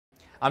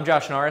I'm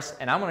Josh Norris,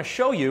 and I'm going to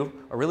show you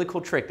a really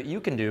cool trick that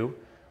you can do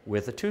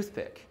with a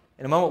toothpick.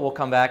 In a moment we'll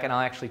come back and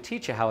I'll actually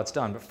teach you how it's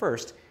done, but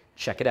first,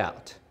 check it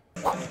out.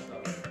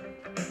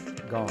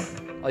 Gone.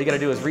 All you got to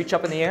do is reach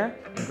up in the air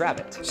and grab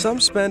it. Some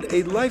spend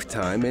a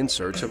lifetime in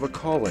search of a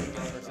calling,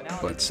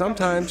 but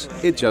sometimes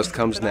it just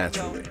comes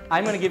naturally.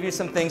 I'm going to give you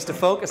some things to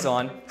focus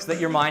on so that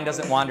your mind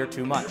doesn't wander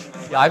too much.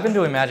 Yeah, I've been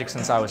doing magic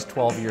since I was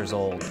 12 years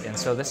old, and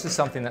so this is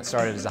something that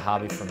started as a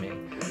hobby for me.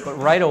 But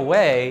right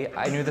away,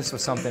 I knew this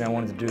was something I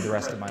wanted to do the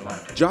rest of my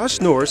life. Josh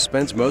Norris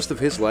spends most of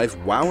his life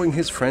wowing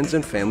his friends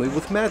and family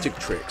with magic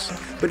tricks,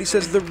 but he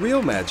says the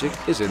real magic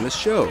is in the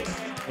show.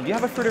 And do you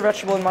have a fruit or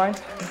vegetable in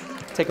mind?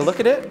 Take a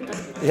look at it.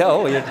 Yeah,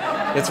 oh,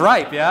 it's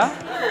ripe, yeah?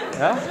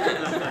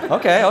 Yeah?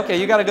 Okay,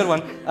 you got a good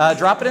one.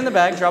 Drop it in the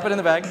bag, drop it in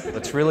the bag.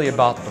 It's really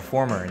about the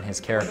performer and his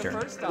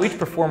character. Each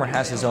performer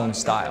has his own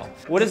style.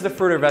 What is the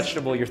fruit or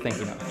vegetable you're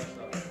thinking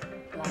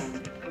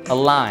of? A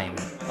lime,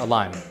 a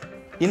lime.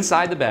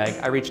 Inside the bag,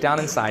 I reach down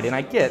inside and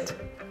I get,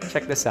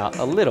 check this out,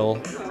 a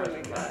little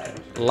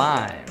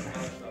lime.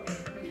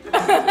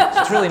 So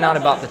it's really not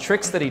about the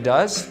tricks that he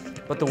does,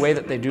 but the way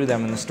that they do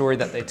them and the story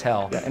that they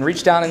tell. And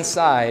reach down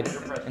inside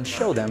and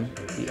show them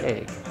the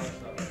egg.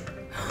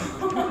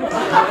 Give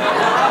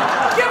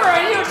her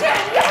a huge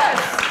hand, yes!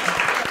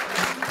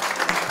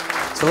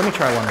 So let me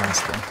try one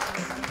last thing.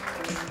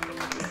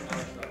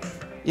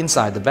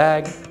 Inside the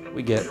bag,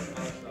 we get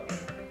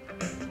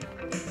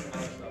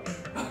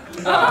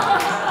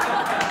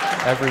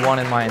everyone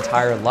in my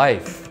entire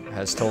life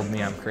has told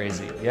me I'm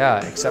crazy.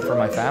 Yeah, except for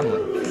my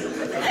family.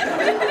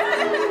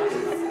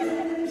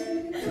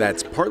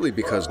 That's partly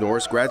because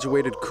Norris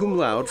graduated cum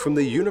laude from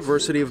the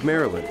University of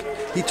Maryland.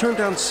 He turned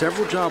down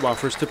several job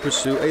offers to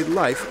pursue a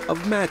life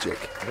of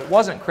magic. It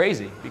wasn't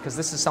crazy, because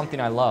this is something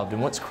I loved.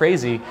 And what's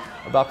crazy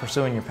about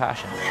pursuing your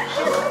passion?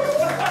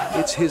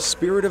 It's his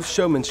spirit of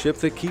showmanship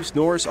that keeps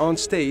Norris on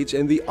stage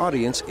and the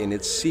audience in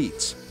its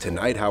seats.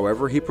 Tonight,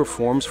 however, he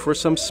performs for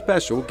some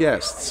special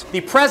guests. The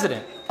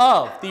President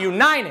of the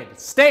United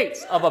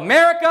States of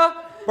America,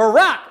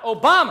 Barack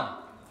Obama.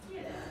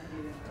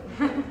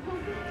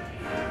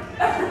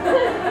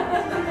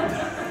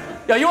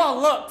 Yo, you all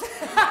looked.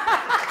 How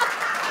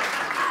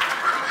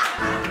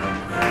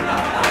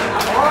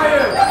are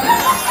you?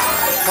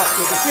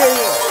 Good to see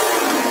you.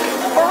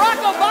 Barack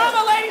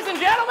Obama, ladies and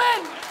gentlemen!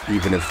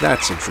 Even if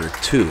that's a trick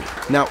too.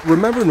 Now,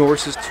 remember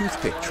Norris's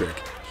toothpick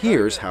trick.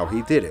 Here's how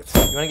he did it.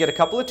 You want to get a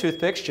couple of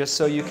toothpicks just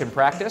so you can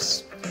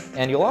practice.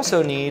 And you'll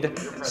also need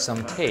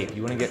some tape.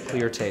 You want to get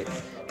clear tape.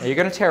 Now you're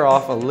going to tear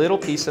off a little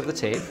piece of the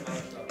tape,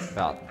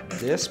 about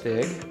this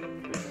big.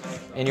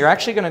 And you're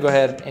actually going to go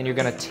ahead and you're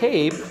going to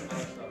tape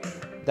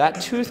that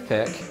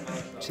toothpick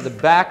to the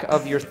back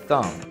of your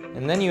thumb.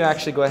 And then you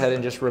actually go ahead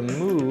and just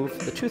remove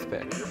the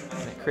toothpick.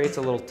 And it creates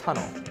a little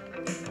tunnel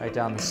right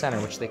down the center,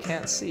 which they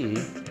can't see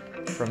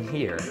from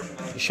here.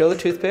 You show the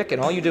toothpick,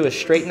 and all you do is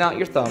straighten out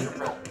your thumb,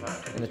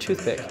 and the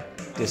toothpick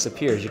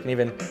disappears. You can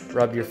even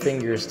rub your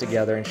fingers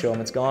together and show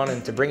them it's gone.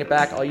 And to bring it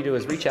back, all you do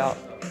is reach out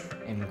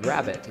and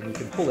grab it, and you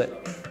can pull it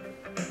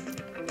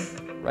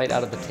right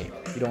out of the tape.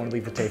 You don't want to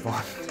leave the tape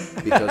on.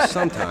 Because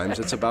sometimes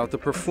it's about the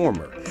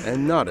performer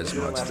and not as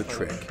much the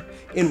trick.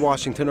 In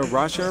Washington,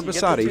 Arash,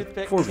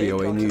 Arabasadi for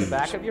VOA News. The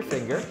back of your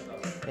finger,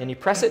 and you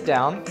press it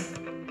down,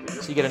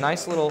 so you get a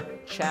nice little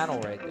channel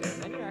right there.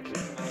 And then you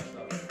actually